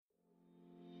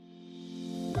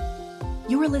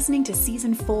You're listening to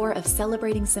Season 4 of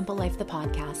Celebrating Simple Life, the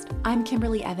podcast. I'm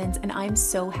Kimberly Evans, and I'm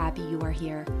so happy you are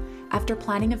here. After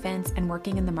planning events and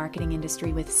working in the marketing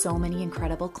industry with so many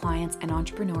incredible clients and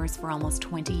entrepreneurs for almost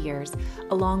 20 years,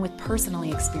 along with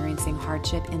personally experiencing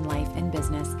hardship in life and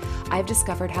business, I've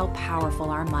discovered how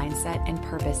powerful our mindset and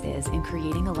purpose is in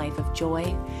creating a life of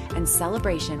joy and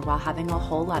celebration while having a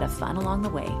whole lot of fun along the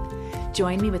way.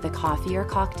 Join me with a coffee or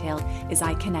cocktail as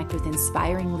I connect with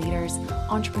inspiring leaders,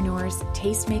 entrepreneurs,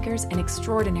 tastemakers, and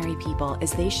extraordinary people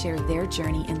as they share their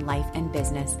journey in life and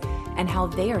business and how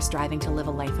they are striving to live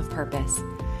a life of purpose.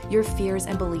 Your fears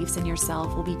and beliefs in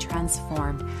yourself will be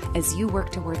transformed as you work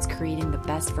towards creating the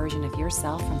best version of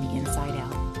yourself from the inside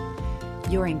out.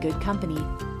 You're in good company.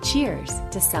 Cheers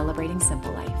to Celebrating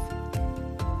Simple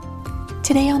Life.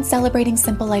 Today on Celebrating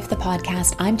Simple Life, the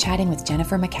podcast, I'm chatting with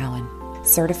Jennifer McCowan,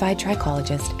 certified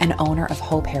trichologist and owner of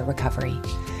Hope Hair Recovery.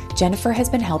 Jennifer has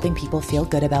been helping people feel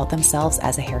good about themselves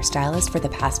as a hairstylist for the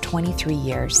past 23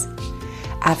 years.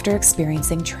 After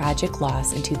experiencing tragic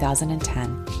loss in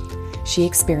 2010, she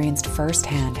experienced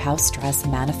firsthand how stress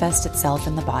manifests itself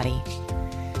in the body.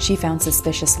 She found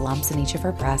suspicious lumps in each of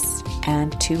her breasts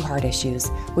and 2 heart issues,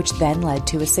 which then led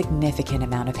to a significant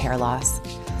amount of hair loss.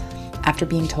 After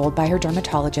being told by her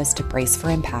dermatologist to brace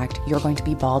for impact, you're going to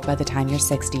be bald by the time you're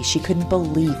 60, she couldn't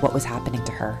believe what was happening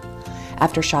to her.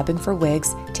 After shopping for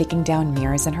wigs, taking down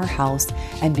mirrors in her house,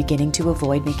 and beginning to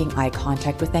avoid making eye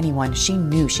contact with anyone, she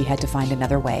knew she had to find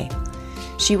another way.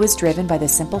 She was driven by the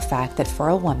simple fact that for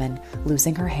a woman,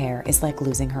 losing her hair is like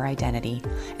losing her identity,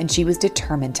 and she was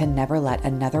determined to never let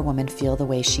another woman feel the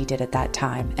way she did at that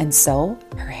time, and so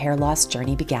her hair loss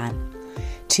journey began.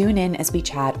 Tune in as we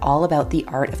chat all about the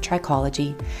art of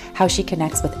trichology, how she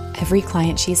connects with every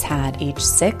client she's had, age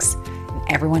 6, and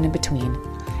everyone in between,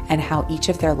 and how each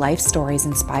of their life stories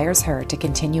inspires her to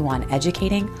continue on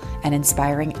educating and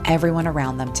inspiring everyone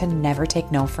around them to never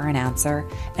take no for an answer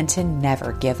and to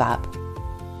never give up.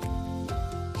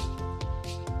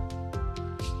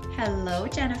 Hello,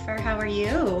 Jennifer. How are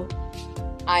you?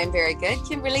 I'm very good.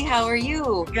 Kimberly, how are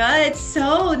you? Good.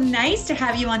 So nice to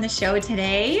have you on the show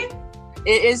today.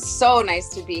 It is so nice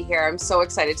to be here. I'm so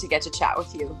excited to get to chat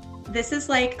with you. This is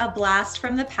like a blast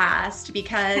from the past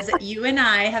because you and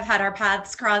I have had our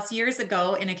paths cross years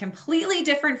ago in a completely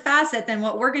different facet than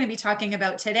what we're going to be talking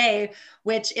about today,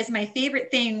 which is my favorite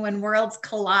thing when worlds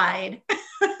collide.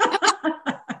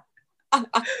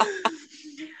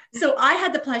 So I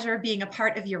had the pleasure of being a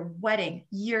part of your wedding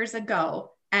years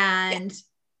ago and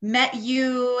met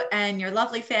you and your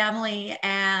lovely family.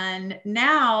 And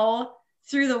now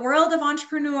through the world of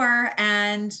entrepreneur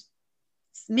and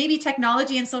maybe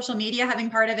technology and social media having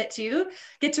part of it too,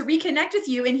 get to reconnect with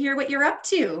you and hear what you're up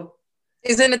to.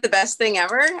 Isn't it the best thing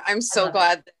ever? I'm so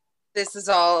glad that this is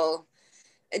all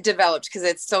developed because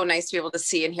it's so nice to be able to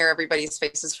see and hear everybody's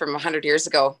faces from 100 years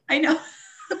ago. I know.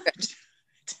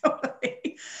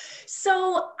 Totally.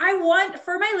 So I want,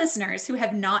 for my listeners who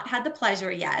have not had the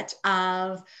pleasure yet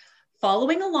of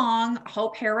following along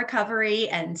Hope Hair Recovery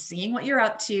and seeing what you're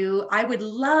up to, I would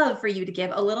love for you to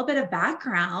give a little bit of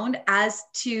background as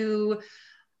to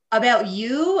about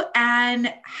you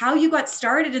and how you got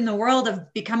started in the world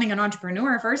of becoming an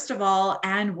entrepreneur, first of all,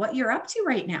 and what you're up to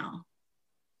right now.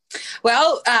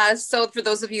 Well, so for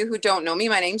those of you who don't know me,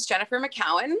 my name's Jennifer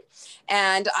McCowan,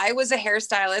 and I was a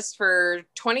hairstylist for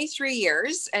 23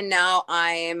 years, and now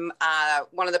I'm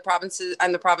I'm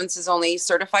the province's only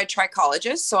certified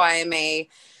trichologist, so I am a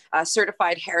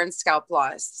certified hair and scalp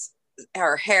loss,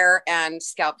 or hair and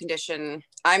scalp condition.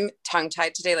 I'm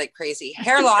tongue-tied today like crazy.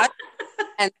 Hair loss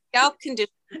and scalp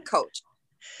condition coach.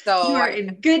 So you are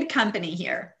in good company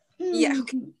here. Yeah.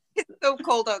 It's so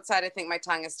cold outside. I think my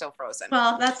tongue is still frozen.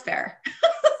 Well, that's fair.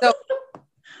 So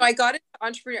I got into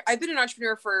entrepreneur. I've been an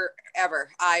entrepreneur forever.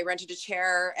 I rented a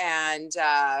chair and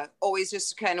always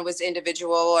just kind of was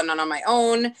individual and on my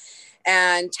own.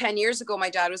 And 10 years ago, my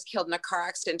dad was killed in a car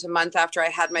accident a month after I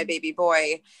had my baby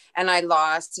boy. And I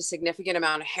lost a significant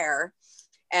amount of hair.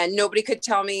 And nobody could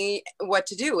tell me what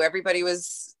to do. Everybody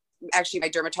was, actually, my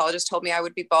dermatologist told me I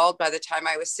would be bald by the time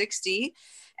I was 60.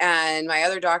 And my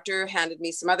other doctor handed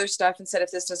me some other stuff and said,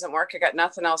 if this doesn't work, I got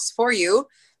nothing else for you.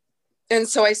 And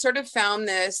so I sort of found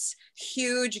this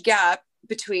huge gap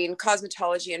between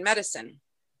cosmetology and medicine.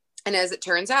 And as it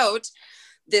turns out,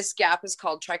 this gap is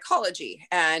called trichology.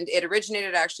 And it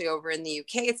originated actually over in the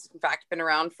UK. It's in fact been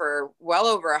around for well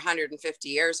over 150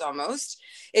 years almost.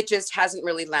 It just hasn't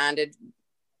really landed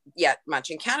yet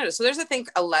much in Canada. So there's, I think,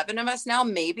 11 of us now,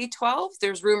 maybe 12.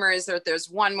 There's rumors that there's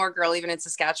one more girl even in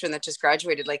Saskatchewan that just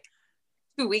graduated like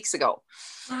 2 weeks ago.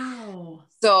 Wow.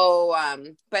 So,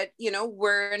 but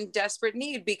we're in desperate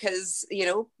need because,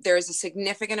 there's a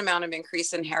significant amount of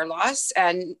increase in hair loss,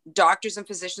 and doctors and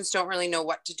physicians don't really know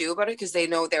what to do about it because they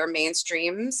know they're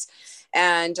mainstreams.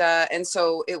 And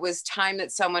so it was time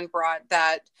that someone brought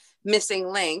that missing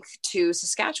link to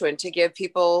Saskatchewan to give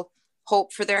people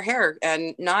hope for their hair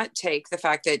and not take the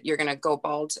fact that you're going to go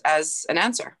bald as an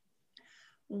answer.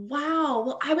 Wow.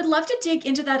 Well, I would love to dig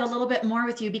into that a little bit more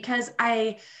with you, because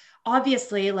I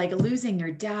obviously, like, losing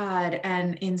your dad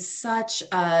and in such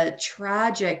a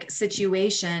tragic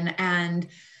situation. And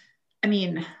I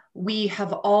mean, we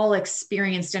have all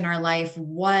experienced in our life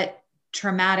what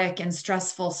traumatic and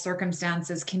stressful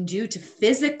circumstances can do to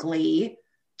physically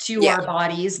to our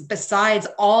bodies, besides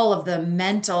all of the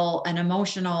mental and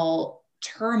emotional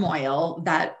turmoil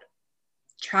that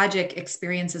tragic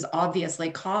experiences obviously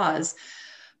cause.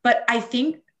 But I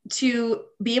think to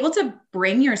be able to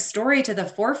bring your story to the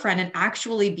forefront and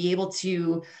actually be able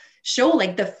to show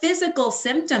like the physical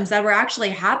symptoms that were actually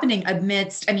happening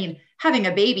amidst, I mean, having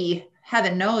a baby,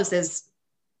 heaven knows, is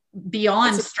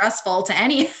beyond stressful to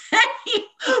any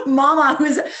mama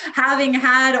who's having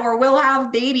had or will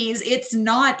have babies. It's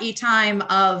not a time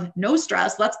of no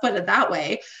stress, let's put it that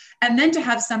way. And then to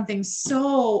have something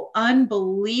so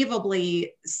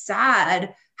unbelievably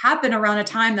sad happen around a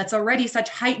time that's already such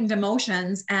heightened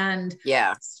emotions and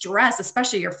stress,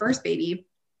 especially your first baby.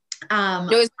 It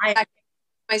was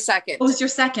my second. It was your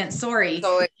second, sorry.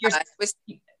 So it was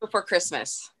before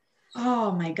Christmas.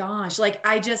 Oh my gosh. Like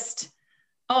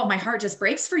my heart just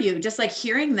breaks for you, just like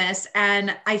hearing this.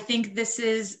 And I think this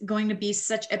is going to be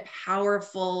such a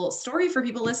powerful story for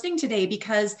people listening today,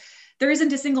 because there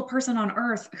isn't a single person on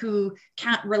earth who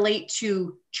can't relate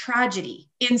to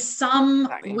tragedy in some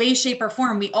way, shape, or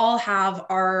form. We all have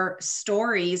our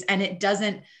stories, and it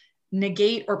doesn't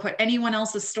negate or put anyone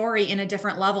else's story in a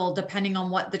different level, depending on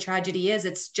what the tragedy is.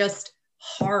 It's just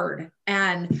hard.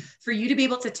 And for you to be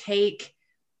able to take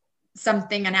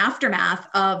something, an aftermath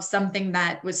of something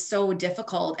that was so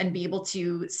difficult, and be able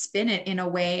to spin it in a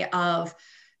way of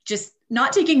just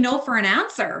not taking no for an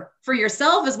answer for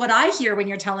yourself is what I hear when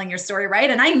you're telling your story, right?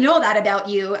 And I know that about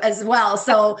you as well.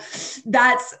 So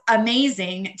that's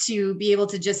amazing to be able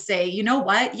to just say, you know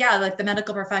what? Yeah, like the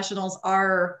medical professionals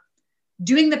are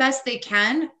doing the best they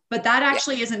can, but that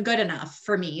actually isn't good enough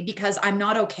for me, because I'm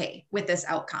not okay with this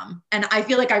outcome. And I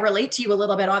feel like I relate to you a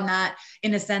little bit on that,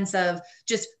 in a sense of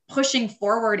just pushing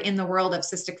forward in the world of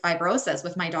cystic fibrosis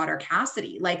with my daughter,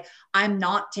 Cassidy. Like, I'm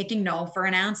not taking no for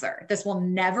an answer. This will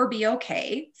never be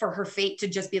okay for her fate to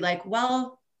just be like,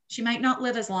 well, she might not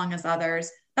live as long as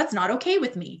others. That's not okay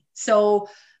with me. So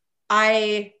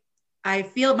I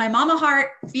feel, my mama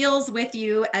heart feels with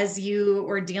you as you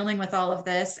were dealing with all of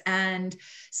this. And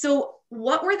so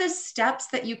what were the steps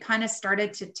that you kind of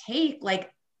started to take,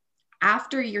 like,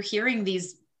 after you're hearing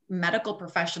these medical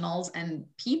professionals and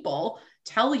people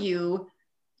tell you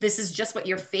this is just what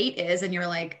your fate is, and you're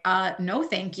like, no,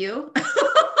 thank you.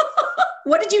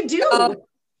 What did you do?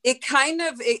 It kind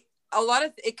of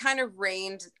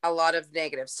rained a lot of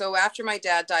negatives. So after my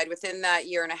dad died, within that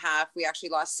year and a half, we actually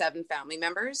lost 7 family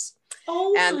members.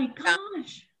 Oh my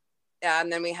gosh.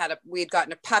 And then we'd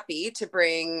gotten a puppy to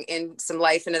bring in some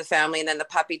life into the family. And then the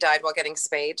puppy died while getting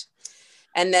spayed.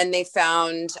 And then they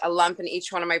found a lump in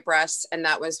each one of my breasts. And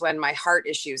that was when my heart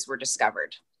issues were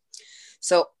discovered.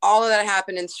 So all of that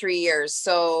happened in 3 years.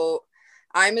 So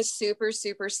I'm a super,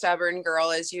 super stubborn girl,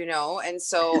 as you know. And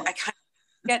so I kind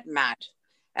of get mad.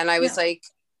 And I was like,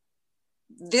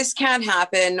 this can't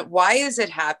happen. Why is it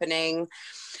happening?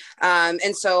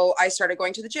 And so I started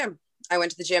going to the gym. I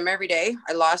went to the gym every day.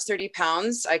 I lost 30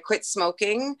 pounds. I quit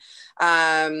smoking.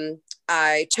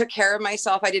 I took care of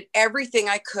myself. I did everything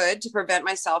I could to prevent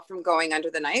myself from going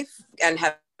under the knife and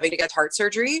having to get heart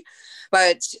surgery.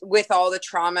 But with all the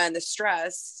trauma and the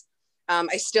stress,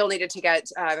 I still needed to get,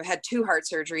 I've had 2 heart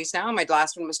surgeries now. My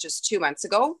last one was just 2 months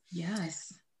ago.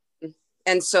 Yes.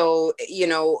 And so,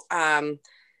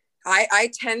 I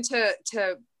tend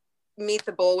to meet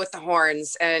the bull with the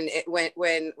horns, and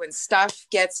when stuff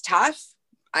gets tough,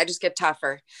 I just get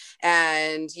tougher,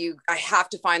 and I have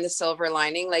to find the silver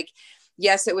lining. Like,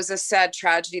 yes, it was a sad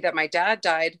tragedy that my dad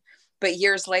died, but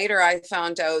years later, I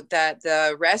found out that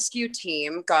the rescue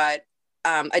team got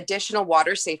additional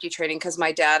water safety training because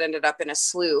my dad ended up in a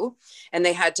slough, and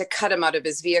they had to cut him out of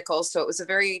his vehicle. So it was a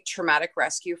very traumatic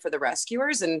rescue for the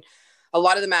rescuers, and a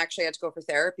lot of them actually had to go for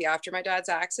therapy after my dad's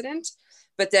accident.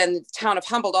 But then the town of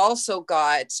Humboldt also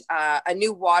got a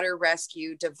new water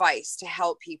rescue device to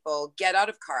help people get out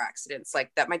of car accidents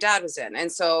like that my dad was in.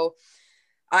 And so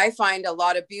I find a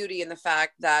lot of beauty in the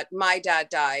fact that my dad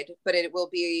died, but it will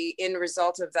be in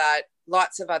result of that,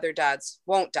 lots of other dads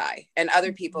won't die and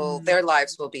other people, their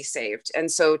lives will be saved. And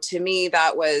so to me,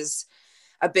 that was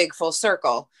a big full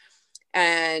circle.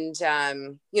 And,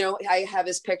 I have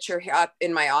his picture up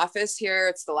in my office here.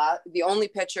 It's the only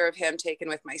picture of him taken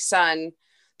with my son,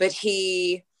 but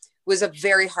he was a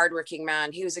very hardworking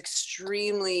man. He was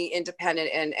extremely independent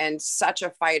and such a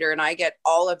fighter. And I get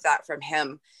all of that from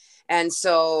him. And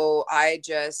so I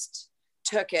just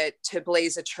took it to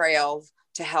blaze a trail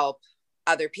to help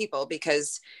other people,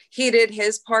 because he did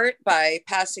his part by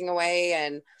passing away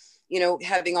and,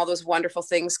 having all those wonderful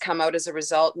things come out as a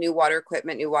result, new water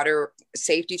equipment, new water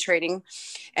safety training.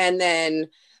 And then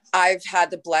I've had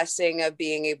the blessing of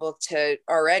being able to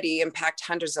already impact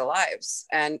hundreds of lives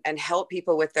and help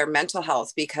people with their mental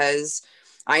health, because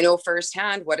I know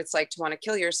firsthand what it's like to want to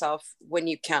kill yourself when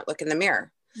you can't look in the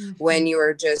mirror. When you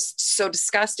are just so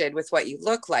disgusted with what you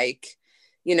look like,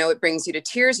 it brings you to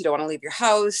tears. You don't want to leave your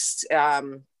house.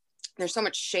 There's so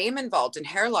much shame involved in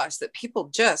hair loss that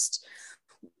people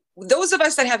those of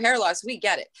us that have hair loss, we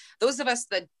get it. Those of us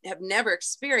that have never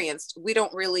experienced, we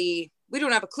don't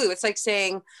have a clue. It's like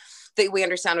saying that we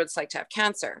understand what it's like to have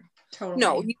cancer. Totally.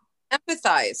 No, you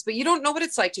empathize, but you don't know what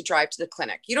it's like to drive to the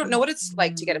clinic. You don't know what it's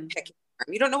like to get a pick.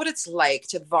 You don't know what it's like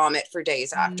to vomit for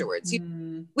days afterwards.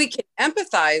 We can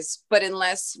empathize, but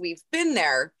unless we've been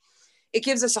there, it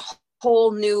gives us a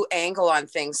whole new angle on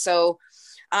things. So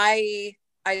I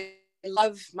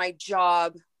love my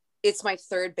job. It's my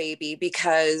third baby,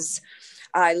 because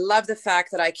I love the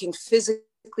fact that I can physically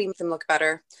make them look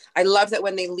better. I love that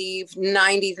when they leave,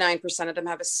 99% of them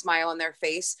have a smile on their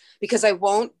face, because I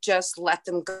won't just let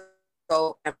them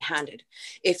go empty-handed.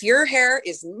 If your hair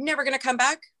is never going to come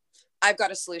back, I've got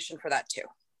a solution for that too.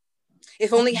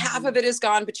 If only half of it is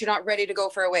gone, but you're not ready to go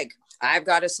for a wig, I've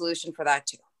got a solution for that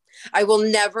too. I will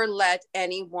never let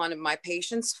any one of my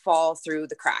patients fall through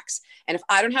the cracks. And if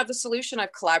I don't have the solution,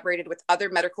 I've collaborated with other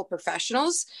medical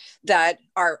professionals that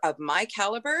are of my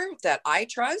caliber, that I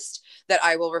trust, that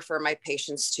I will refer my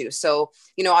patients to. So,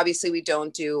 obviously we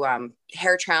don't do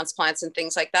hair transplants and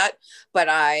things like that, but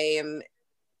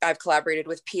I've collaborated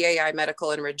with PAI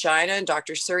Medical in Regina and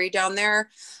Dr. Suri down there.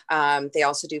 They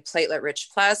also do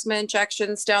platelet-rich plasma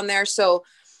injections down there. So,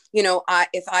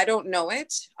 if I don't know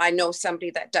it, I know somebody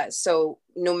that does. So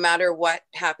no matter what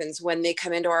happens, when they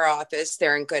come into our office,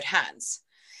 they're in good hands.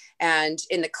 And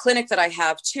in the clinic that I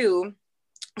have too,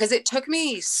 because it took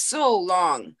me so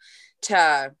long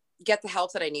to get the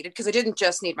help that I needed, because I didn't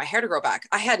just need my hair to grow back.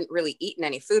 I hadn't really eaten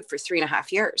any food for 3.5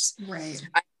 years. Right.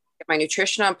 My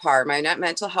nutrition on par, my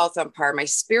mental health on par, my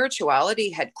spirituality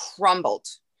had crumbled.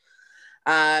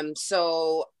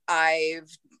 So I've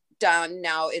done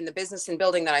now in the business and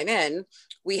building that I'm in,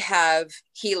 we have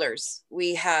healers.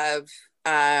 We have,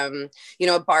 a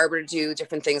barber to do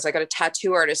different things. I got a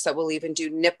tattoo artist that will even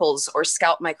do nipples or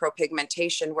scalp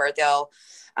micropigmentation, where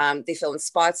they fill in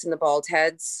spots in the bald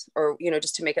heads, or,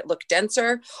 just to make it look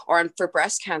denser, or for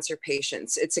breast cancer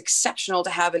patients. It's exceptional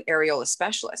to have an areola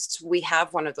specialist. We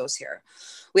have one of those here.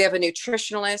 We have a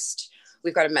nutritionalist.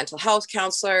 We've got a mental health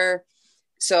counselor.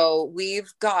 So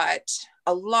we've got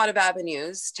a lot of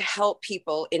avenues to help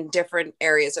people in different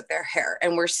areas of their hair.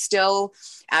 And we're still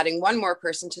adding one more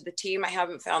person to the team. I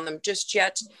haven't found them just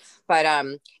yet, but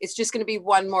it's just going to be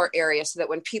one more area, so that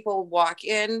when people walk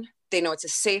in, they know it's a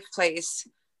safe place.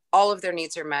 All of their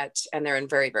needs are met, and they're in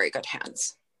very, very good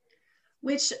hands.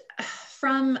 Which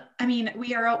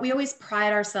we always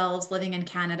pride ourselves living in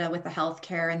Canada with the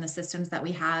healthcare and the systems that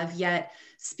we have, yet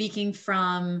speaking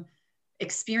from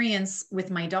experience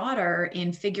with my daughter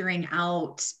in figuring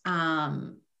out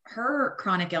her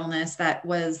chronic illness that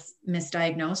was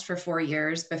misdiagnosed for 4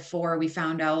 years before we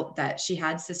found out that she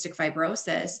had cystic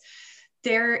fibrosis,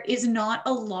 there is not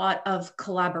a lot of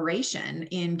collaboration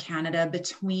in Canada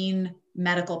between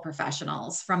medical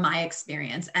professionals from my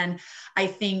experience. And I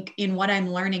think in what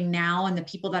I'm learning now, and the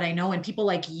people that I know, and people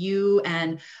like you,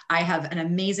 and I have an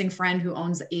amazing friend who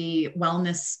owns a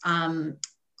wellness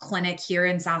clinic here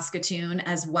in Saskatoon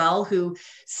as well, who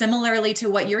similarly to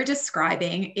what you're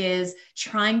describing is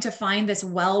trying to find this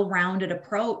well-rounded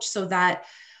approach, so that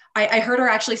I heard her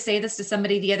actually say this to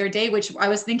somebody the other day, which I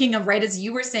was thinking of right as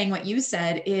you were saying what you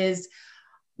said, is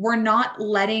we're not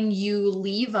letting you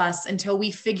leave us until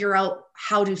we figure out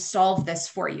how to solve this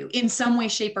for you in some way,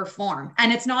 shape, or form.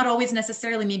 And it's not always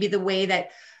necessarily maybe the way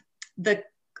that the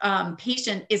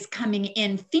patient is coming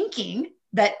in thinking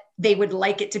that they would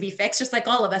like it to be fixed, just like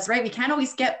all of us, right? We can't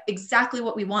always get exactly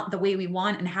what we want, the way we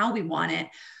want and how we want it.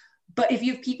 But if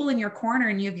you have people in your corner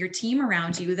and you have your team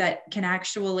around you that can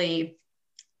actually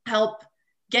help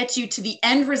get you to the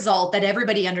end result that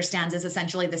everybody understands is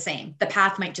essentially the same. The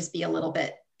path might just be a little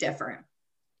bit different.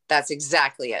 That's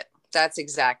exactly it. That's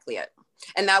exactly it.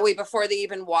 And that way, before they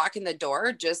even walk in the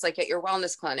door, just like at your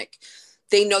wellness clinic,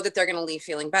 they know that they're going to leave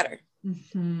feeling better.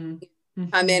 Mm-hmm. Mm-hmm.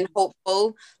 I'm in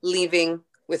hopeful, leaving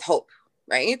with hope,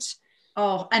 right?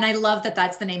 Oh, and I love that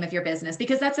that's the name of your business,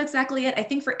 because that's exactly it. I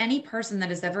think for any person that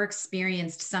has ever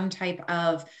experienced some type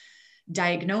of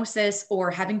diagnosis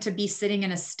or having to be sitting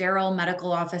in a sterile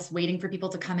medical office waiting for people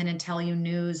to come in and tell you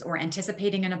news, or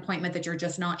anticipating an appointment that you're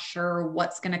just not sure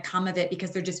what's going to come of it,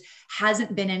 because there just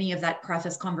hasn't been any of that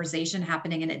preface conversation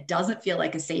happening, and it doesn't feel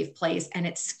like a safe place, and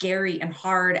it's scary and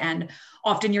hard, and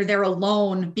often you're there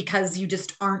alone because you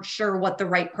just aren't sure what the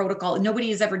right protocol.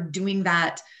 Nobody is ever doing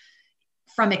that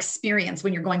from experience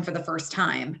when you're going for the first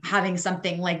time, having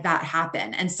something like that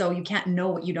happen. And so you can't know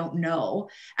what you don't know.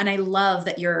 And I love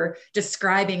that you're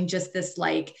describing just this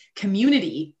like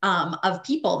community of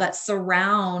people that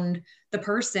surround the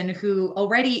person who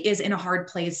already is in a hard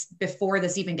place before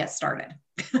this even gets started.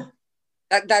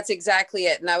 That's exactly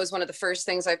it. And that was one of the first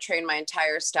things I've trained my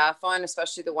entire staff on,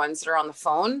 especially the ones that are on the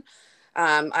phone.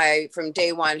 I, from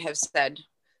day one, have said,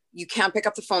 you can't pick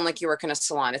up the phone like you work in a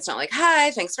salon. It's not like,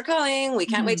 hi, thanks for calling. We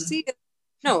can't wait to see you.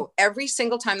 No, every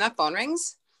single time that phone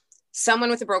rings, someone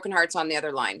with a broken heart's on the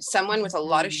other line, someone with a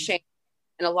lot of shame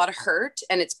and a lot of hurt.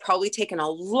 And it's probably taken a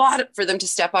lot for them to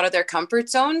step out of their comfort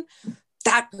zone.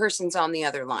 That person's on the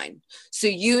other line. So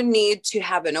you need to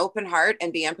have an open heart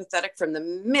and be empathetic from the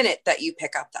minute that you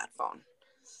pick up that phone.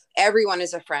 Everyone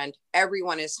is a friend.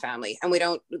 Everyone is family. And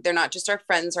they're not just our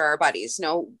friends or our buddies.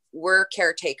 No, we're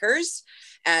caretakers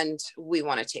and we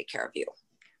want to take care of you.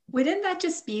 Wouldn't that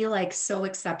just be like so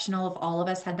exceptional if all of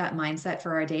us had that mindset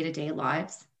for our day-to-day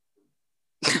lives?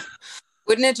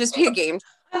 Wouldn't it just be a game?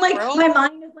 I'm like, my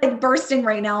mind is like bursting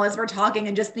right now as we're talking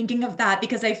and just thinking of that,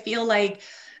 because I feel like,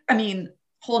 I mean,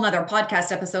 whole nother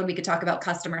podcast episode, we could talk about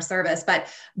customer service, but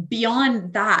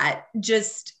beyond that,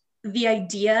 just the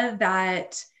idea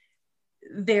that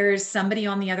there's somebody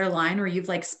on the other line where you've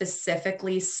like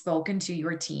specifically spoken to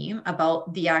your team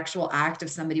about the actual act of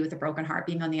somebody with a broken heart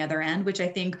being on the other end, which I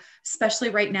think, especially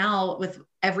right now with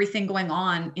everything going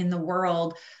on in the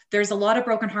world, there's a lot of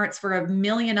broken hearts for a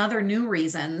million other new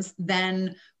reasons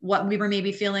than what we were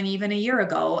maybe feeling even a year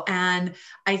ago. And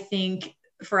I think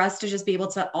for us to just be able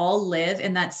to all live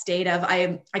in that state of,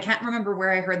 I can't remember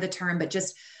where I heard the term, but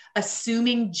just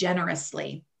assuming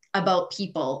generously about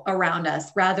people around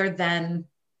us rather than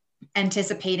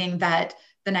anticipating that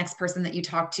the next person that you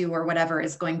talk to or whatever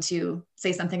is going to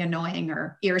say something annoying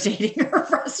or irritating or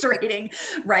frustrating,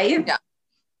 right? Yeah.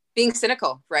 Being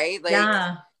cynical, right? Like,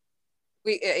 yeah.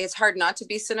 It's hard not to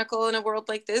be cynical in a world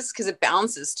like this because it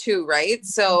balances too, right?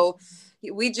 So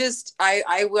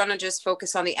I want to just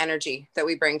focus on the energy that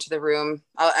we bring to the room.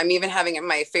 I'm even having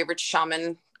my favorite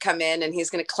shaman come in, and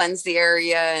he's going to cleanse the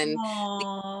area and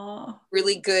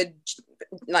really good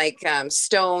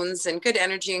stones and good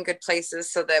energy in good places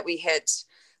so that we hit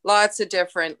lots of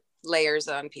different layers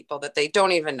on people that they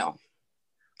don't even know.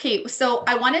 Okay, so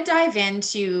I want to dive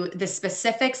into the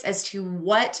specifics as to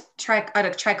what a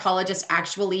trichologist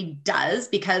actually does,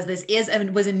 because this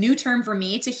was a new term for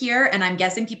me to hear, and I'm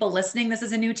guessing people listening, this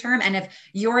is a new term. And if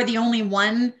you're the only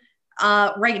one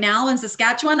right now in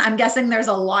Saskatchewan, I'm guessing there's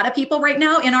a lot of people right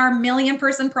now in our 1 million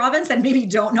person province that maybe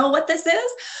don't know what this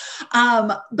is.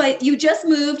 But you just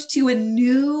moved to a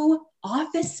new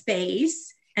office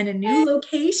space and a new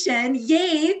location.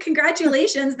 Yay,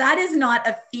 congratulations. That is not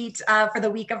a feat for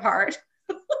the week of heart.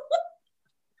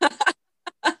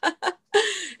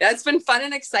 That's been fun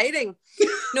and exciting.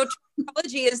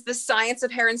 Trichology is the science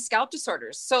of hair and scalp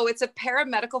disorders. So it's a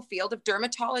paramedical field of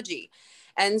dermatology.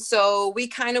 And so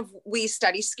we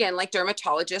study skin like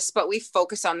dermatologists, but we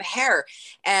focus on the hair.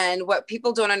 And what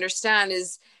people don't understand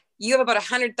is you have about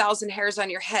 100,000 hairs on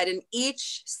your head, and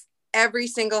every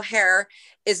single hair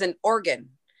is an organ,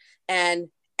 and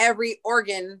every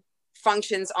organ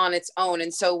functions on its own.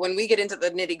 And so when we get into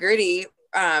the nitty gritty,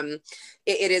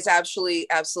 it is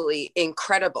absolutely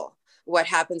incredible what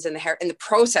happens in the hair, in the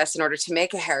process in order to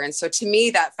make a hair. And so to me,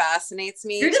 that fascinates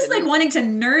me. You're just like wanting to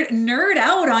nerd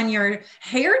out on your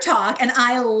hair talk, and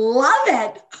I love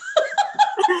it.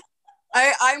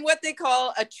 I'm what they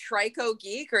call a tricho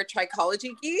geek or a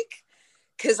trichology geek,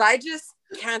 because I just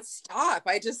can't stop.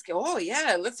 I just go, oh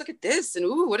yeah, let's look at this, and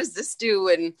ooh, what does this do?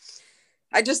 And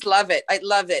I just love it. I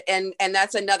love it. And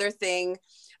that's another thing.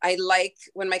 I like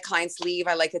when my clients leave,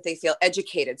 I like that they feel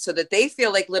educated so that they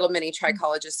feel like little mini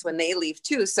trichologists when they leave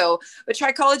too. So, but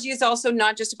trichology is also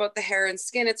not just about the hair and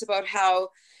skin. It's about how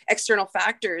external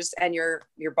factors and your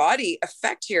body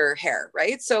affect your hair,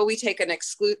 right? So we take a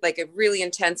really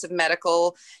intensive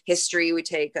medical history. We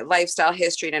take a lifestyle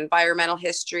history, an environmental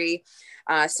history.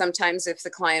 Sometimes if the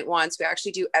client wants, we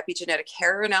actually do epigenetic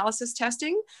hair analysis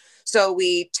testing. So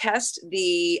we test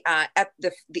the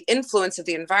influence of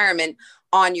the environment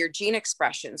on your gene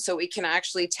expression. So we can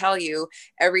actually tell you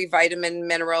every vitamin,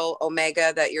 mineral,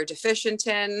 omega that you're deficient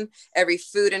in, every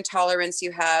food intolerance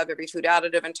you have, every food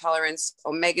additive intolerance,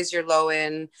 omegas you're low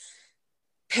in,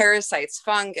 parasites,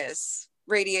 fungus,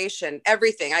 radiation,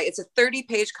 everything. It's a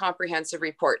 30-page comprehensive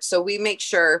report. So we make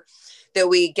sure that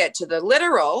we get to the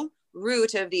literal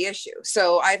root of the issue.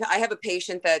 So I have a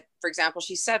patient that, for example,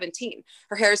 she's 17.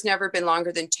 Her hair's never been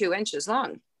longer than 2 inches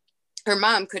long. Her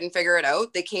mom couldn't figure it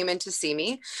out. They came in to see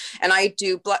me, and I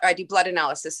do blood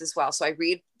analysis as well. So I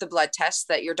read the blood tests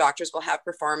that your doctors will have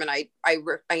perform, and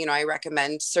I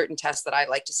recommend certain tests that I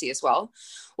like to see as well.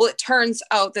 Well, it turns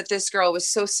out that this girl was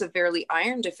so severely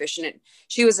iron deficient.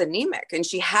 She was anemic, and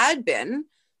she had been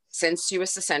since she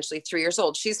was essentially 3 years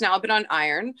old. She's now been on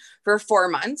iron for 4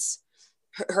 months.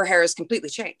 Her hair has completely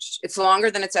changed. It's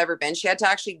longer than it's ever been. She had to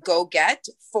actually go get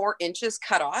 4 inches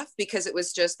cut off because it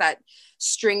was just that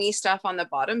stringy stuff on the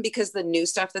bottom, because the new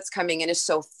stuff that's coming in is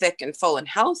so thick and full and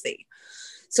healthy.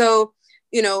 So,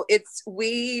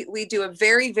 we do a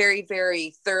very, very,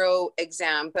 very thorough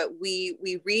exam, but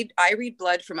I read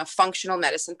blood from a functional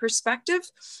medicine perspective,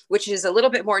 which is a little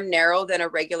bit more narrow than a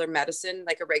regular medicine,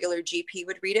 like a regular GP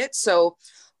would read it. So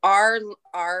our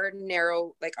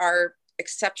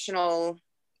exceptional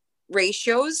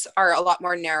ratios are a lot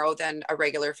more narrow than a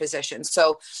regular physician.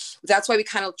 So that's why we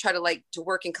kind of try to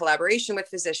work in collaboration with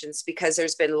physicians, because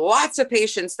there's been lots of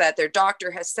patients that their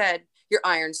doctor has said your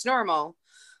iron's normal.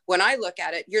 When I look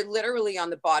at it, you're literally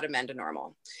on the bottom end of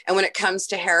normal. And when it comes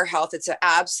to hair health, it's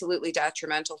absolutely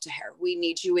detrimental to hair. We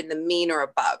need you in the mean or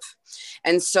above.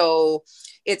 And so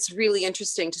it's really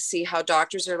interesting to see how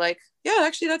doctors are like, yeah,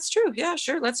 actually, that's true. Yeah,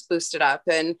 sure. Let's boost it up.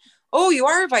 And oh, you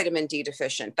are vitamin D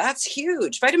deficient. That's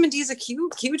huge. Vitamin D is a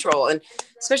huge role. And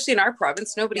especially in our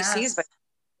province, nobody sees vitamin D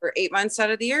for 8 months out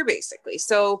of the year, basically.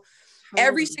 So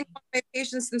every single one of my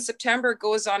patients in September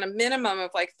goes on a minimum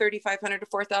of like 3,500 to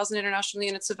 4,000 international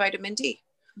units of vitamin D.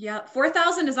 Yeah,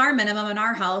 4,000 is our minimum in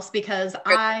our house, because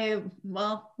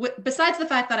besides the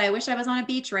fact that I wish I was on a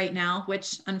beach right now,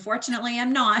 which unfortunately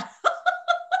I'm not,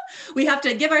 we have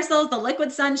to give ourselves the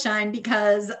liquid sunshine,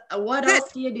 because what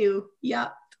else do you do?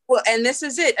 Yeah. Well, and this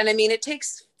is it. And I mean, it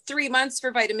takes 3 months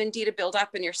for vitamin D to build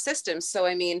up in your system. So,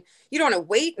 I mean, you don't want to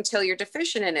wait until you're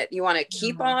deficient in it. You want to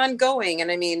keep on going. And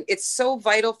I mean, it's so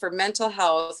vital for mental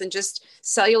health and just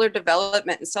cellular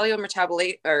development and cellular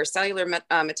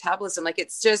metabolism. Like,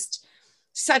 it's just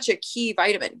such a key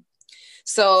vitamin.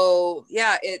 So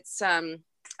yeah, it's,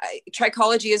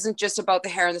 trichology isn't just about the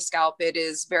hair and the scalp. It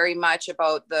is very much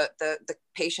about the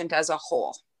patient as a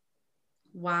whole.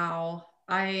 Wow.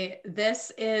 My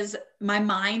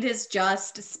mind is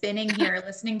just spinning here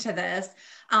listening to this.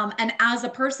 And as a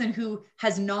person who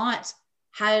has not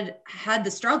had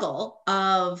the struggle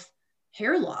of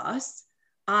hair loss,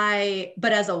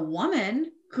 but as a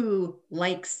woman who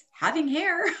likes having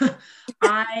hair,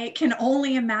 I can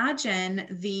only imagine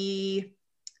the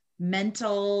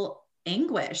mental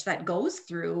anguish that goes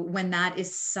through when that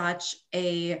is such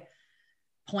a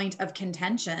point of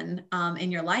contention in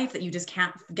your life that you just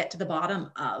can't get to the bottom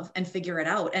of and figure it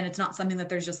out. And it's not something that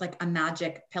there's just like a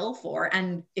magic pill for.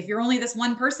 And if you're only this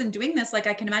one person doing this, like,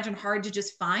 I can imagine hard to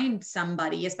just find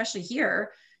somebody, especially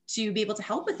here, to be able to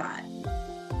help with that.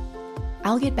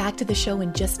 I'll get back to the show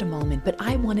in just a moment, but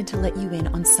I wanted to let you in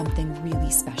on something really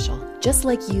special. Just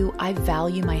like you, I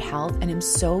value my health and am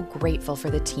so grateful for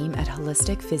the team at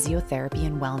Holistic Physiotherapy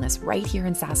and Wellness right here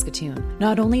in Saskatoon.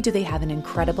 Not only do they have an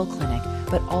incredible clinic,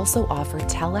 but also offer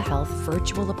telehealth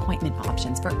virtual appointment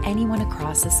options for anyone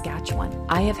across Saskatchewan.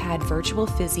 I have had virtual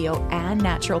physio and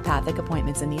naturopathic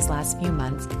appointments in these last few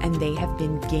months, and they have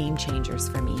been game changers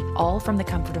for me, all from the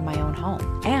comfort of my own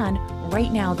home. And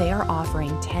right now they are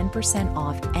offering 10%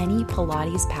 off any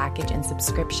Pilates package and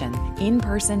subscription, in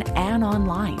person and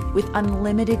online, with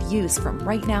unlimited use from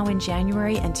right now in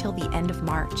January until the end of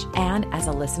March. And as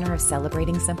a listener of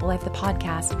Celebrating Simple Life, the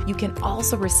podcast, you can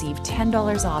also receive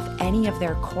 $10 off any of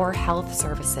their core health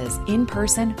services, in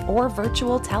person or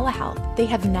virtual telehealth. They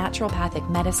have naturopathic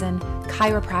medicine,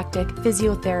 chiropractic,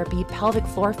 physiotherapy, pelvic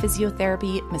floor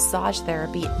physiotherapy, massage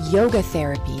therapy, yoga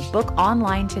therapy. Book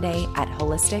online today at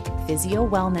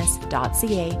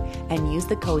holisticphysiowellness.ca and use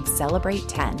the code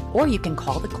CELEBRATE10, or you can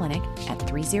call the clinic at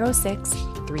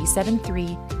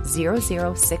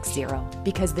 306-373-0060,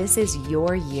 because this is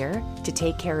your year to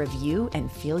take care of you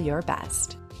and feel your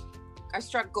best. I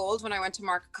struck gold when I went to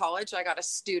Markham College. I got a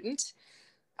student.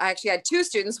 I actually had two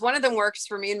students. One of them works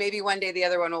for me, and maybe one day the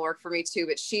other one will work for me too,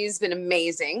 but she's been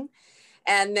amazing.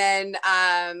 And then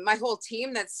my whole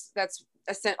team,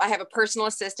 I have a personal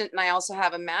assistant, and I also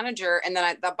have a manager. And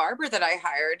then the barber that I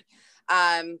hired,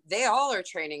 they all are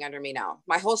training under me now,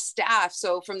 my whole staff.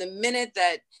 So from the minute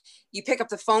that you pick up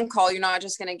the phone call, you're not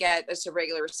just going to get just a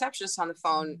regular receptionist on the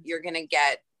phone. You're going to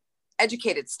get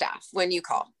educated staff when you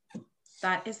call.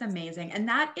 That is amazing. And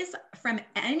that is, from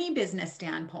any business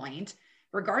standpoint,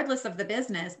 regardless of the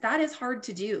business, that is hard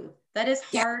to do. That is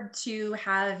hard to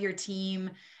have your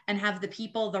team and have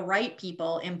the right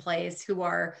people in place who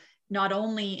are not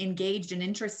only engaged and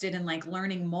interested in like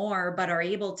learning more, but are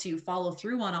able to follow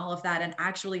through on all of that and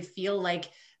actually feel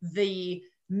like the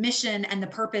mission and the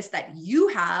purpose that you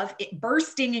have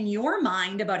bursting in your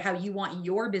mind about how you want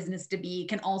your business to be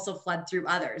can also flood through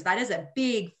others. That is a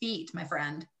big feat, my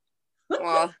friend.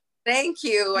 Well, thank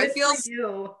you. I feel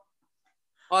you.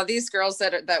 Well, these girls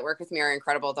that work with me are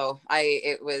incredible, though.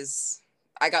 I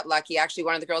got lucky. Actually,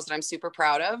 one of the girls that I'm super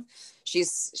proud of,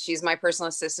 she's my personal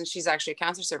assistant. She's actually a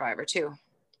cancer survivor too.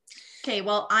 Okay,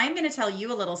 well, I'm going to tell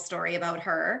you a little story about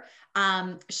her.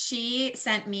 She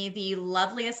sent me the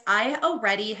loveliest. I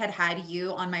already had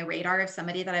you on my radar of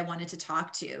somebody that I wanted to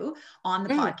talk to on the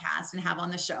podcast and have on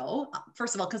the show.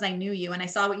 First of all, because I knew you and I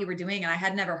saw what you were doing and I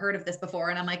had never heard of this before.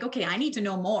 And I'm like, okay, I need to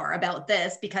know more about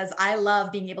this because I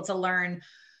love being able to learn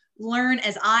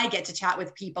as I get to chat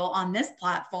with people on this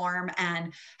platform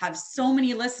and have so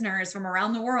many listeners from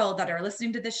around the world that are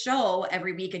listening to this show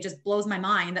every week. It just blows my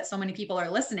mind that so many people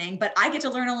are listening, but I get to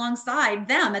learn alongside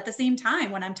them at the same time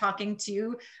when I'm talking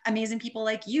to amazing people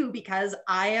like you, because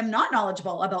I am not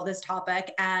knowledgeable about this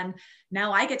topic. And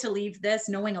now I get to leave this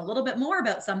knowing a little bit more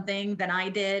about something than I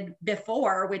did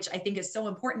before, which I think is so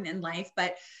important in life.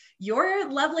 But your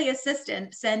lovely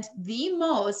assistant sent the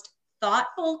most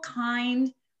thoughtful,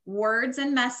 kind words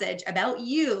and message about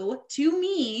you to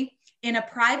me in a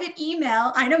private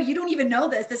email. I know you don't even know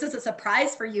this. This is a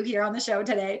surprise for you here on the show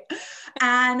today.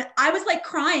 And I was like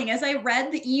crying as I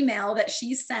read the email that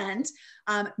she sent,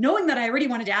 knowing that I already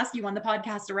wanted to ask you on the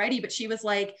podcast already, but she was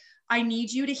like, I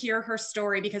need you to hear her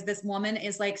story because this woman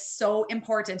is like so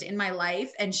important in my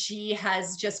life. And she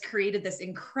has just created this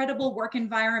incredible work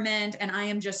environment. And I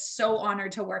am just so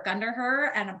honored to work under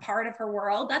her and a part of her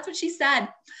world. That's what she said.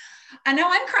 And now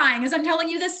I'm crying as I'm telling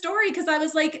you this story because I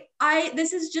was like,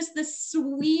 this is just the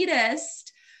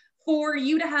sweetest for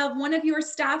you to have one of your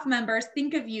staff members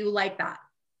think of you like that.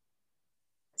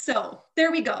 So there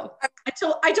we go. I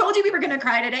told you we were going to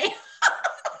cry today.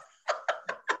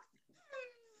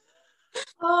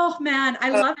 Oh man, I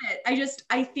love it.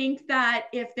 I think that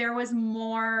if there was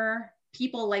more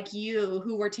people like you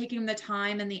who were taking the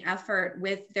time and the effort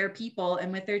with their people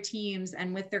and with their teams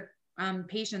and with their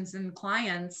patients and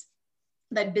clients,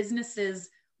 that businesses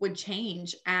would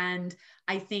change. And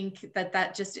I think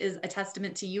that just is a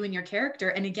testament to you and your character.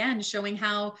 And again, showing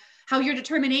how your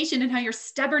determination and how your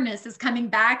stubbornness is coming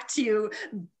back to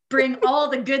bring all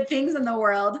the good things in the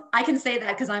world. I can say that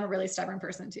because I'm a really stubborn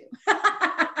person too.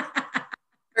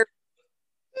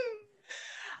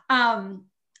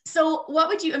 So what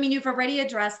would you, you've already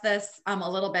addressed this a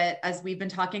little bit as we've been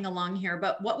talking along here,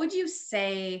 but what would you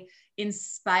say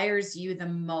inspires you the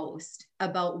most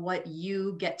about what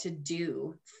you get to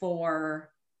do for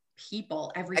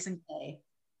people every single day?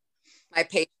 My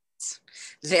patients,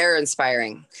 they're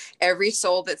inspiring. Every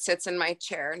soul that sits in my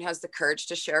chair and has the courage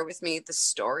to share with me the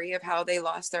story of how they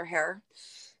lost their hair,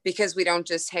 because we don't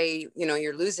just, hey,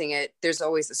 you're losing it. There's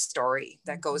always a story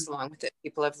that goes along with it.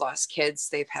 People have lost kids.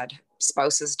 They've had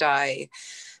spouses die.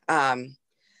 And,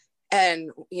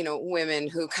 women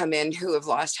who come in who have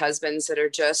lost husbands that are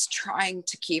just trying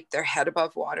to keep their head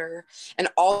above water. And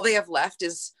all they have left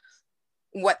is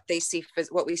what we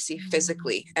see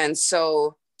physically. And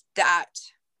so that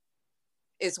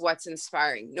is what's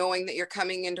inspiring, knowing that you're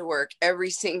coming into work every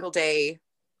single day,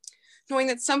 knowing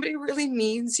that somebody really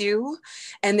needs you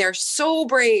and they're so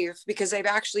brave because they've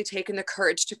actually taken the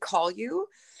courage to call you.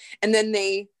 And then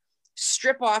they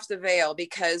strip off the veil,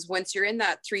 because once you're in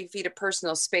that 3 feet of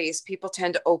personal space, people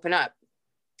tend to open up.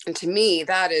 And to me,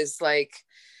 that is like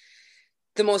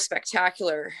the most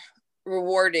spectacular,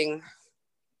 rewarding,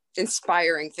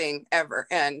 inspiring thing ever.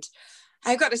 And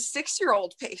I've got a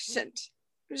 6-year-old patient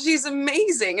She's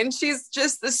amazing. And she's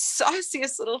just the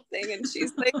sauciest little thing. And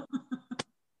she's like,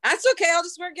 that's okay. I'll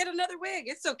just get another wig.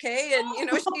 It's okay. And, you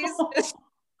know,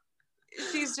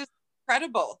 she's just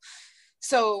incredible.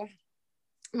 So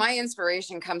my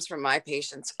inspiration comes from my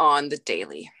patients on the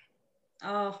daily.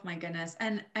 Oh my goodness.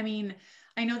 And I mean,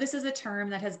 I know this is a term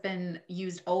that has been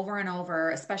used over and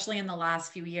over, especially in the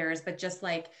last few years, but just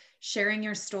like sharing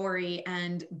your story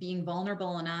and being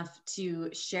vulnerable enough to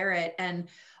share it. And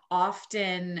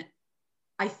often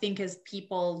I think as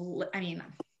people, I mean,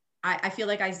 I feel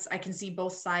like I can see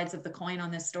both sides of the coin on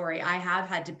this story. I have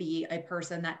had to be a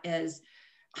person that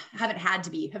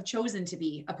have chosen to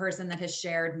be a person that has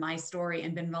shared my story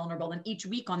and been vulnerable. And each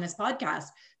week on this podcast,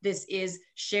 this is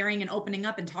sharing and opening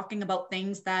up and talking about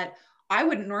things that I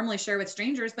wouldn't normally share with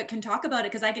strangers, but can talk about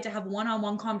it because I get to have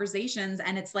one-on-one conversations.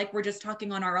 And it's like, we're just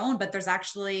talking on our own, but there's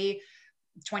actually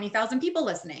 20,000 people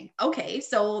listening. Okay.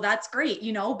 So that's great,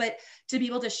 you know, but to be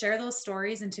able to share those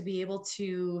stories and to be able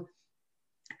to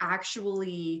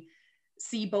actually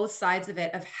see both sides of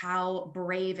it, of how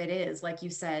brave it is, like you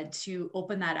said, to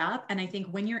open that up. And I think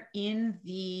when you're in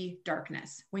the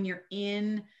darkness, when you're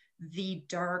in the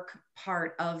dark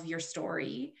part of your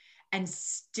story and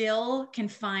still can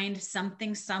find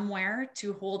something somewhere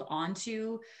to hold on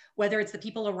to, whether it's the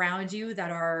people around you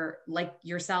that are like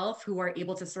yourself, who are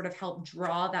able to sort of help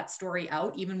draw that story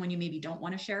out, even when you maybe don't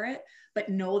want to share it, but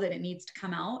know that it needs to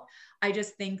come out. I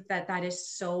just think that that is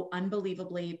so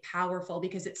unbelievably powerful,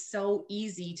 because it's so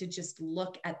easy to just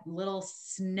look at little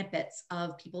snippets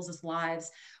of people's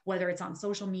lives, whether it's on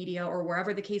social media or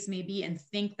wherever the case may be, and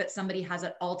think that somebody has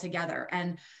it all together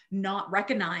and not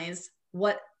recognize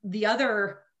what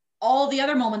all the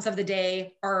other moments of the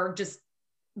day are just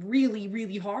really,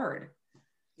 really hard.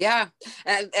 Yeah.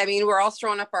 And I mean, we're all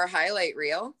throwing up our highlight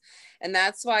reel. And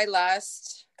that's why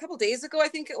last couple days ago, I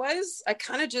think it was, I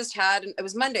kind of just it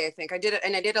was Monday, I think I did it.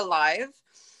 And I did a live,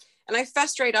 and I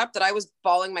fessed straight up that I was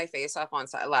bawling my face off on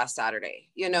last Saturday.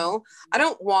 You know, I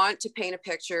don't want to paint a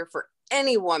picture for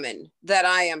any woman that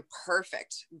I am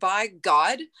perfect. By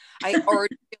God, I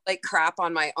already feel like crap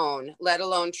on my own, let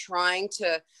alone trying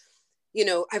to, you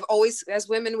know, I've always, as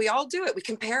women, we all do it. We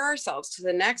compare ourselves to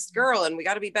the next girl, and we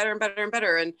got to be better and better and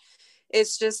better. And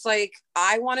it's just like,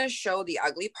 I want to show the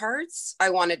ugly parts.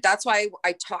 That's why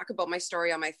I talk about my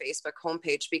story on my Facebook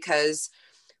homepage, because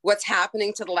what's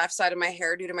happening to the left side of my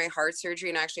hair due to my heart surgery,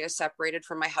 and actually I separated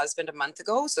from my husband a month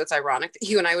ago. So it's ironic that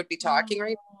you and I would be talking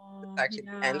right now. It's actually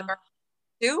the end of our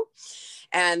two.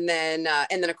 And then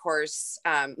of course,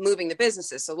 moving the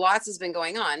businesses. So lots has been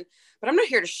going on, but I'm not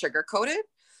here to sugarcoat it.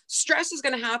 Stress is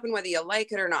going to happen whether you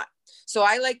like it or not. So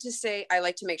I like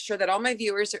to make sure that all my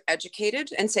viewers are educated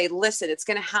and say, listen, it's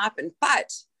going to happen,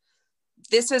 but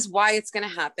this is why it's going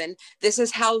to happen. This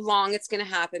is how long it's going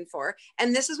to happen for.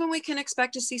 And this is when we can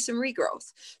expect to see some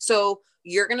regrowth. So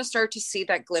you're going to start to see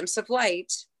that glimpse of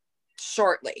light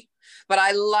shortly. But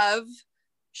I love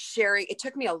sharing. It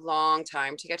took me a long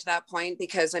time to get to that point,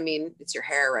 because I mean, it's your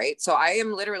hair, right? So I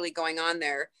am literally going on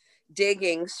there,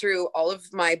 digging through all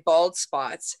of my bald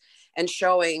spots and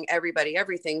showing everybody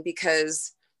everything,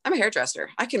 because I'm a hairdresser.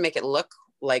 I can make it look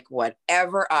like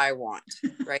whatever I want,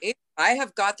 right? I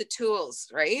have got the tools,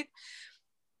 right?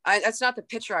 That's not the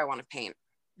picture I want to paint.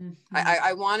 Mm-hmm.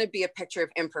 I want to be a picture of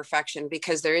imperfection,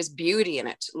 because there is beauty in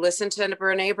it. Listen to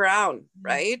Brene Brown,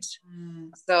 right? Mm-hmm.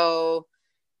 So,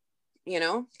 you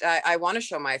know, I want to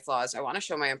show my flaws. I want to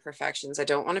show my imperfections. I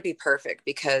don't want to be perfect,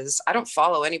 because I don't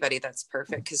follow anybody that's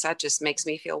perfect, because that just makes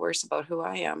me feel worse about who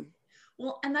I am.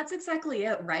 Well, and that's exactly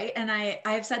it, right? And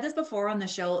I've said this before on the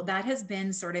show, that has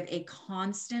been sort of a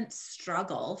constant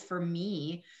struggle for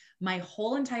me my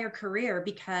whole entire career,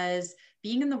 because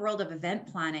being in the world of event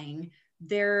planning,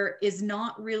 there is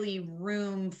not really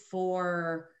room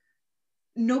for,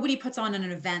 nobody puts on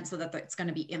an event so that it's going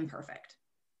to be imperfect.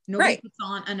 Nobody puts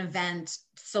on an event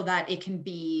so that it can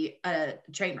be a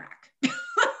train wreck.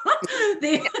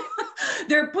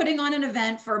 They're putting on an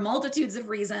event for multitudes of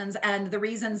reasons, and the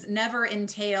reasons never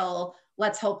entail,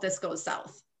 let's hope this goes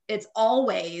south. It's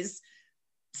always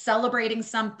celebrating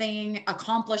something,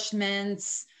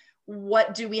 accomplishments.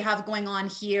 What do we have going on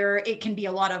here? It can be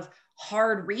a lot of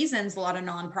hard reasons, a lot of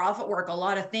nonprofit work, a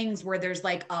lot of things where there's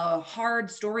like hard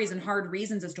stories and hard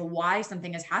reasons as to why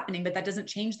something is happening, but that doesn't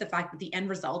change the fact that the end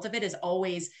result of it is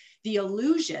always the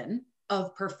illusion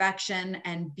of perfection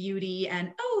and beauty.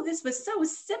 And, oh, this was so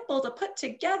simple to put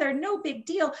together, no big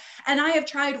deal. And I have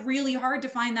tried really hard to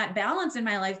find that balance in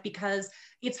my life, because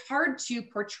it's hard to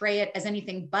portray it as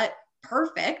anything but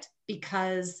perfect,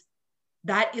 because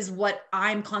that is what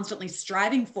I'm constantly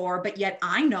striving for. But yet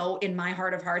I know in my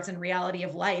heart of hearts and reality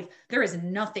of life, there is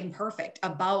nothing perfect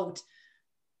about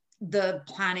the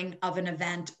planning of an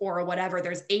event or whatever.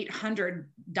 There's 800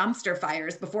 dumpster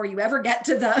fires before you ever get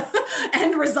to the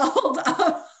end result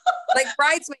of like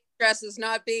bridesmaid dresses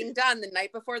not being done the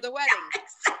night before the wedding. Yeah,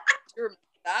 exactly. Do you remember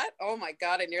that? Oh my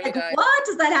God, I nearly Like, died. what?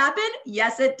 Does that happen?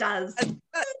 Yes, it does.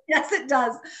 Yes, it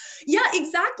does. Yeah,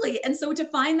 exactly. And so to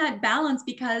find that balance,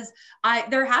 because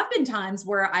there have been times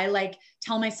where I like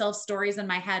tell myself stories in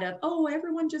my head of, oh,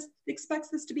 everyone just expects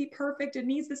this to be perfect and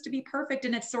needs this to be perfect.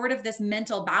 And it's sort of this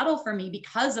mental battle for me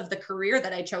because of the career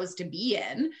that I chose to be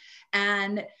in,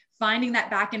 and finding that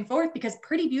back and forth, because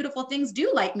pretty beautiful things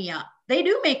do light me up. They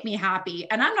do make me happy.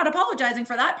 And I'm not apologizing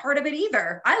for that part of it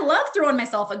either. I love throwing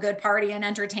myself a good party and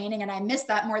entertaining. And I miss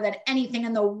that more than anything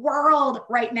in the world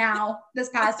right now, this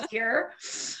past year.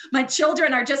 My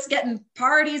children are just getting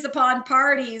parties upon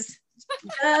parties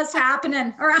just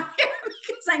happening around here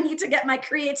because I need to get my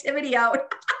creativity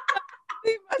out.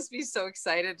 They must be so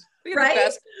excited. They're Right? the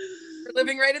best for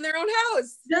living right in their own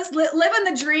house. Just living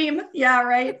the dream. Yeah,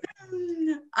 right.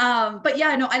 But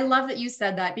yeah, no, I love that you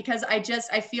said that, because I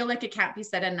feel like it can't be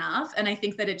said enough. And I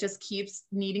think that it just keeps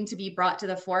needing to be brought to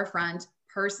the forefront,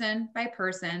 person by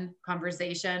person,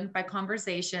 conversation by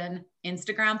conversation,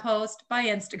 Instagram post by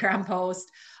Instagram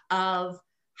post, of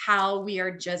how we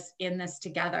are just in this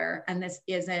together. And this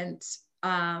isn't,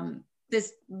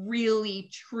 this really,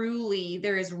 truly,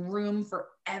 there is room for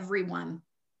everyone.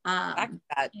 That.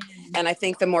 And I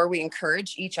think the more we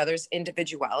encourage each other's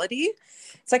individuality,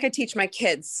 it's like I teach my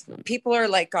kids, people are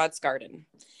like God's garden.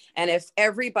 And if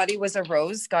everybody was a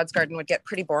rose, God's garden would get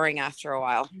pretty boring after a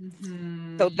while.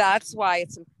 Mm-hmm. So that's why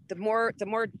it's the more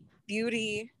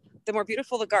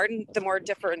beautiful the garden, the more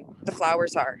different the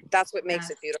flowers are. That's what makes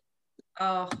it beautiful.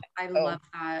 Oh, I love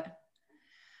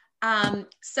that.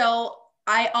 So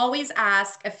I always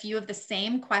ask a few of the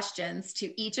same questions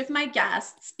to each of my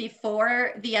guests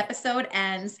before the episode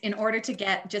ends, in order to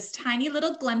get just tiny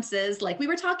little glimpses, like we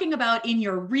were talking about, in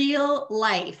your real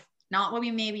life, not what we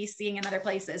may be seeing in other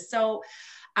places. So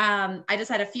I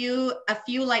just had a few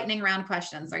lightning round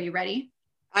questions. Are you ready?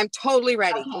 I'm totally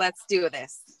ready. Okay. Let's do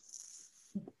this.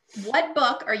 What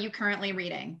book are you currently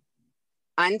reading?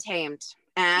 Untamed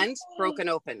and Broken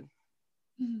Open.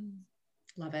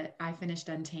 Love it. I finished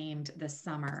Untamed this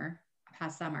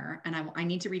past summer, and I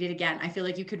need to read it again. I feel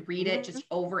like you could read it just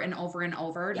over and over and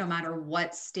over, no matter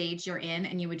what stage you're in,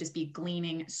 and you would just be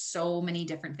gleaning so many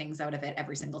different things out of it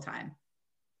every single time.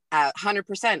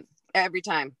 100% every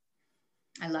time.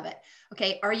 I love it.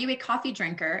 Okay. Are you a coffee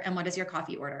drinker, and what is your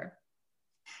coffee order?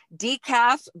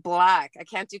 Decaf black. I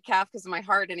can't do calf because of my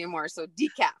heart anymore. So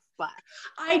decaf black.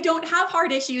 I don't have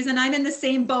heart issues, and I'm in the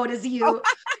same boat as you.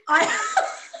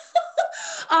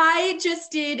 I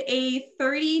just did a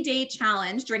 30-day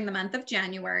challenge during the month of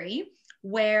January,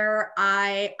 where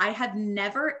I have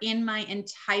never in my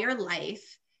entire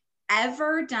life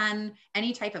ever done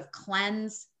any type of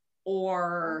cleanse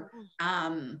or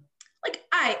like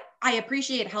I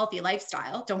appreciate healthy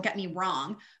lifestyle, don't get me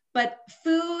wrong, but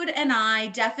food and I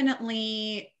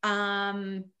definitely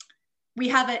we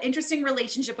have an interesting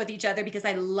relationship with each other, because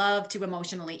I love to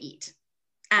emotionally eat.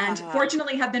 And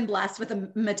fortunately have been blessed with a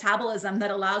metabolism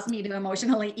that allows me to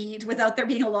emotionally eat without there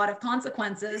being a lot of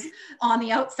consequences on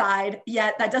the outside,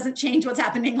 yet that doesn't change what's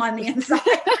happening on the inside.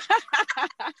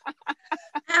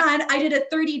 And I did a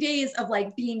 30 days of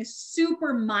like being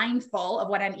super mindful of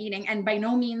what I'm eating, and by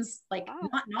no means like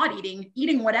not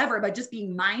eating whatever, but just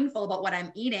being mindful about what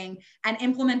I'm eating, and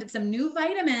implemented some new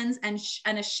vitamins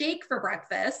and a shake for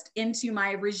breakfast into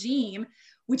my regime,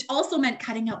 which also meant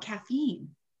cutting out caffeine.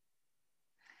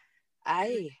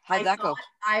 How'd that go?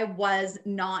 I was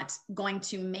not going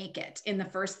to make it in the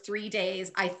first 3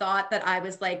 days. I thought that I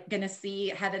was like going to see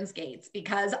heaven's gates,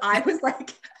 because I was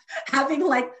like having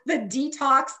like the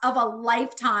detox of a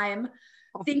lifetime,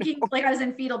 thinking like I was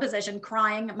in fetal position,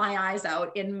 crying my eyes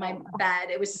out in my bed.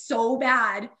 It was so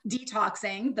bad,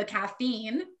 detoxing the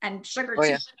caffeine and sugar.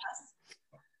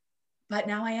 But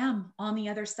now I am on the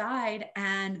other side,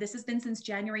 and this has been since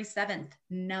January 7th,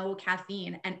 no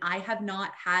caffeine. And I have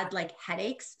not had like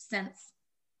headaches since.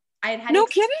 I had headaches. No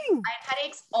kidding. I had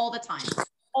headaches all the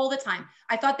time.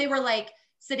 I thought they were like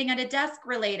sitting at a desk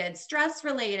related, stress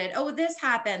related. Oh, this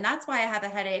happened. That's why I have a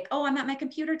headache. Oh, I'm at my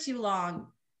computer too long.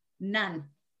 None.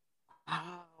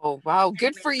 Oh, wow.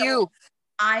 Good for you.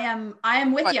 I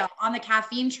am with you on the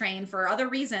caffeine train for other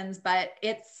reasons, but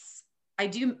I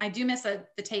do miss the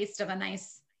taste of a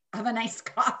nice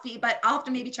coffee, but I'll have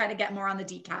to maybe try to get more on the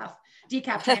decaf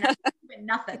train.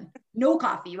 Nothing, no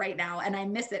coffee right now, and I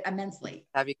miss it immensely.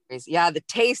 That'd be crazy. Yeah, the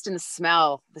taste and the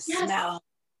smell. Smell.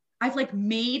 I've like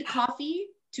made coffee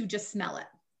to just smell it.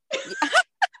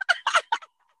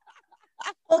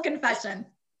 Full confession.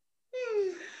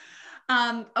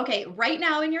 Okay, right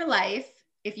now in your life,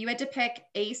 if you had to pick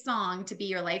a song to be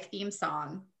your life theme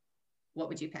song, what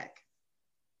would you pick?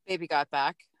 Baby Got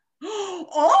Back.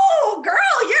 Oh,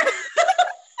 girl,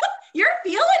 you're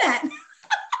feeling it.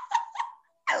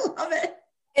 I love it.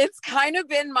 It's kind of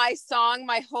been my song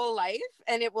my whole life,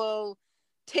 and it will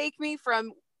take me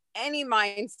from any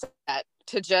mindset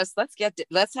to just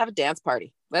let's have a dance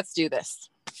party. Let's do this.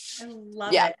 I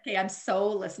love it. Okay, I'm so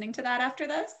listening to that after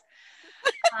this.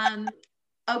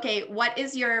 Okay, what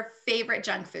is your favorite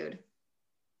junk food?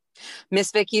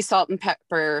 Miss Vicky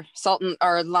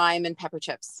or lime and pepper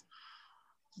chips.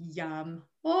 Yum.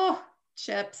 Oh,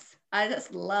 chips. I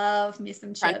just love me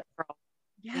some chips.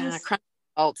 Yes. Yeah, crunch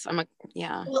salts.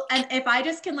 Well, and if I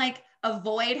just can like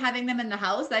avoid having them in the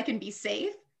house, that can be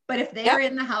safe. But if they are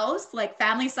in the house, like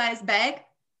family size bag,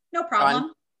 no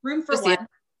problem. Room for one.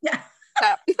 Yeah.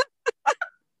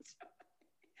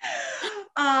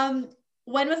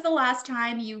 When was the last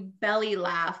time you belly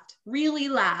laughed, really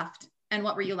laughed? And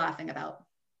what were you laughing about?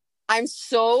 I'm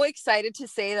so excited to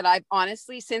say that I've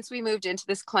honestly, since we moved into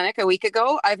this clinic a week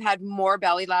ago, I've had more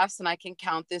belly laughs than I can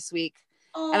count this week.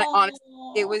 Oh. And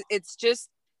it's just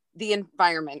the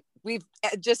environment. We've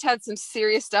just had some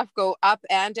serious stuff go up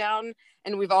and down,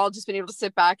 and we've all just been able to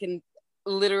sit back and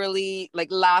literally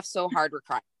like laugh so hard we're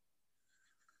crying.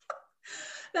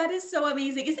 That is so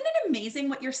amazing. Isn't it amazing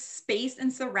what your space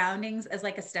and surroundings as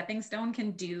like a stepping stone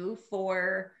can do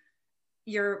for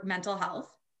your mental health?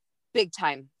 Big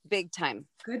time. Big time.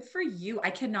 Good for you. I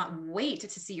cannot wait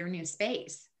to see your new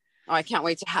space. Oh, I can't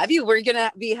wait to have you. We're going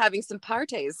to be having some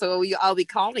parties. So I'll be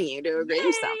calling you to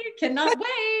arrange some. Cannot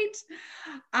wait.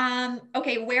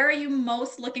 Okay. Where are you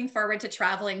most looking forward to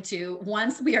traveling to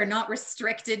once we are not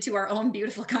restricted to our own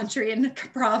beautiful country and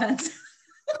province?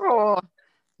 Oh,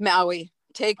 Maui.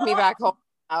 Take me back home,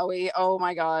 Maui. Oh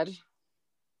my God.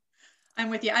 I'm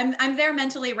with you. I'm there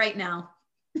mentally right now.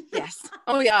 Yes.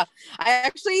 Oh yeah. I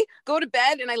actually go to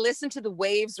bed and I listen to the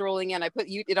waves rolling in. I put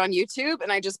it on YouTube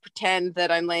and I just pretend that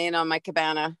I'm laying on my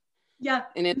cabana. Yeah.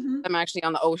 And I'm actually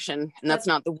on the ocean, and that's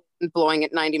not the wind blowing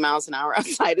at 90 miles an hour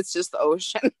outside. It's just the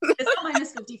ocean. It's not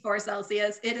minus 54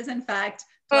 Celsius. It is in fact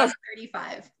plus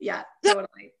 35. Yeah,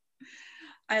 totally.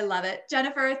 I love it.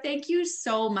 Jennifer, thank you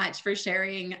so much for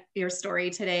sharing your story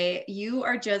today. You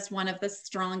are just one of the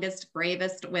strongest,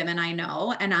 bravest women I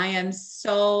know. And I am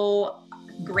so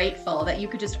grateful that you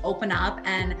could just open up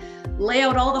and lay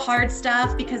out all the hard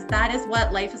stuff, because that is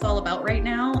what life is all about right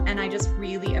now. And I just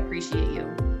really appreciate you.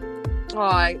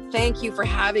 Oh, thank you for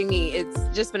having me. It's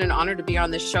just been an honor to be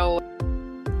on this show.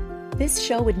 This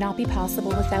show would not be possible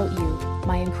without you,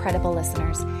 my incredible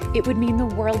listeners. It would mean the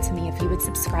world to me if you would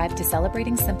subscribe to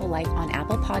Celebrating Simple Life on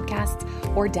Apple Podcasts,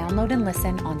 or download and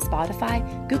listen on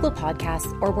Spotify, Google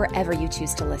Podcasts, or wherever you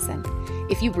choose to listen.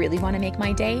 If you really want to make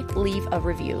my day, leave a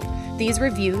review. These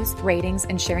reviews, ratings,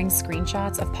 and sharing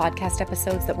screenshots of podcast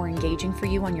episodes that were engaging for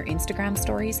you on your Instagram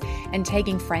stories and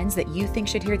tagging friends that you think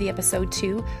should hear the episode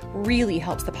too really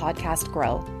helps the podcast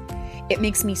grow. It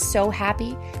makes me so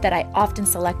happy that I often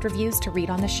select reviews to read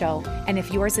on the show, and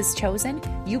if yours is chosen,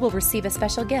 you will receive a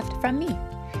special gift from me.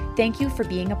 Thank you for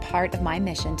being a part of my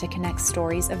mission to connect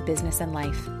stories of business and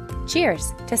life.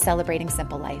 Cheers to Celebrating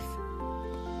Simple Life.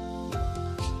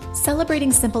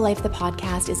 Celebrating Simple Life, the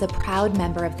podcast, is a proud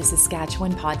member of the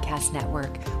Saskatchewan Podcast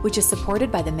Network, which is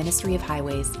supported by the Ministry of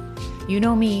Highways. You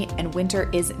know me, and winter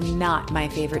is not my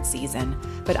favorite season,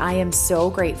 but I am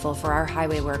so grateful for our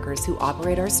highway workers who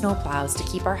operate our snowplows to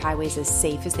keep our highways as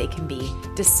safe as they can be,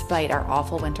 despite our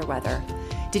awful winter weather.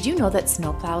 Did you know that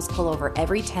snowplows pull over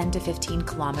every 10 to 15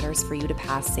 kilometers for you to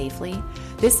pass safely?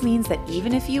 This means that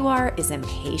even if you are as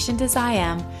impatient as I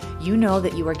am, you know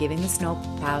that you are giving the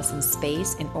snowplow some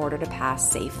space in order to pass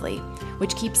safely,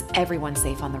 which keeps everyone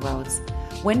safe on the roads.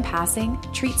 When passing,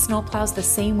 treat snowplows the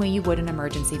same way you would an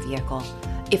emergency vehicle.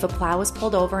 If a plow is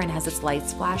pulled over and has its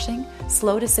lights flashing,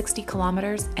 slow to 60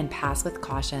 kilometers and pass with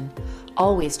caution.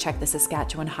 Always check the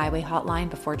Saskatchewan Highway Hotline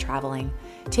before traveling.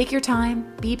 Take your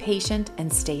time, be patient,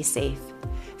 and stay safe.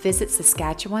 Visit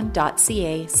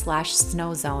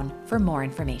saskatchewan.ca/snowzone for more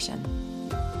information.